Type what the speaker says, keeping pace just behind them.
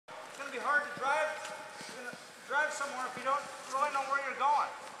somewhere if you don't really know where you're going.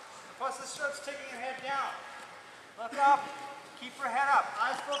 Plus this starts taking your head down. Look up, keep your head up.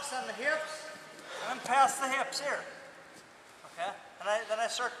 Eyes focused on the hips, and then past the hips here. Okay? And then I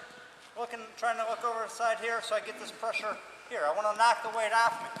start looking, trying to look over the side here so I get this pressure here. I want to knock the weight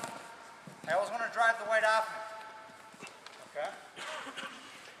off me. I always want to drive the weight off me. Okay?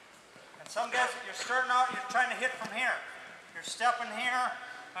 And some guys, you're starting out, you're trying to hit from here. You're stepping here.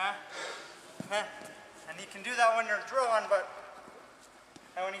 And you can do that when you're drilling, but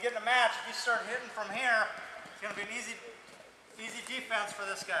when you get in a match, if you start hitting from here, it's going to be an easy defense for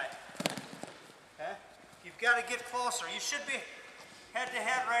this guy. Okay? You've got to get closer. You should be head to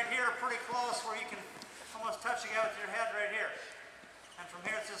head right here, pretty close, where you can almost touch the guy with your head right here. And from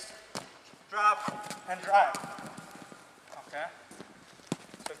here, it's just drop and drive. Okay?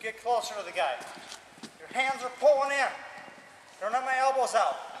 So get closer to the guy. Your hands are pulling in. Don't have my elbows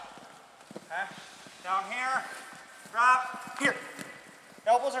out. Okay? Down here, drop, here.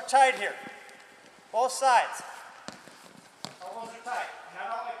 Elbows are tight here. Both sides. Elbows are tight. Not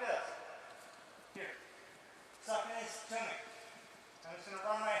out like this. Here. Sucking these to me. I'm just going to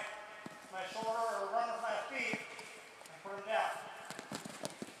run my shoulder or run with my feet and put them down.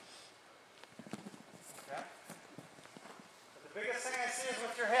 Okay? But the biggest thing I see is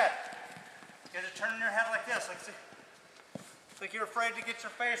with your head. You guys are turning your head like this. Like you're afraid to get your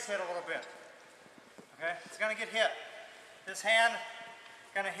face hit a little bit. Okay? It's going to get hit. This hand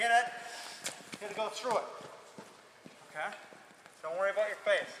is going to hit it. It's going to go through it. Okay? Don't worry about your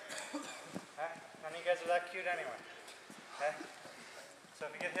face. Okay? None of you guys are that cute anyway. Okay? So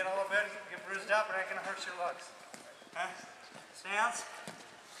if you get hit a little bit, you get bruised up, it ain't going to hurt your legs. Okay? Stance.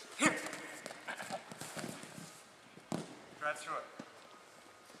 Here. Drive through it.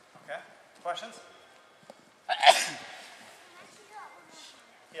 Okay? Questions?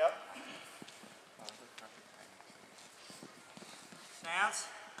 Yep. Stance.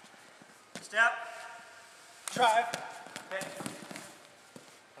 Step. Drive. Okay.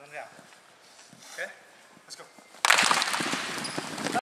 Put them down. Okay?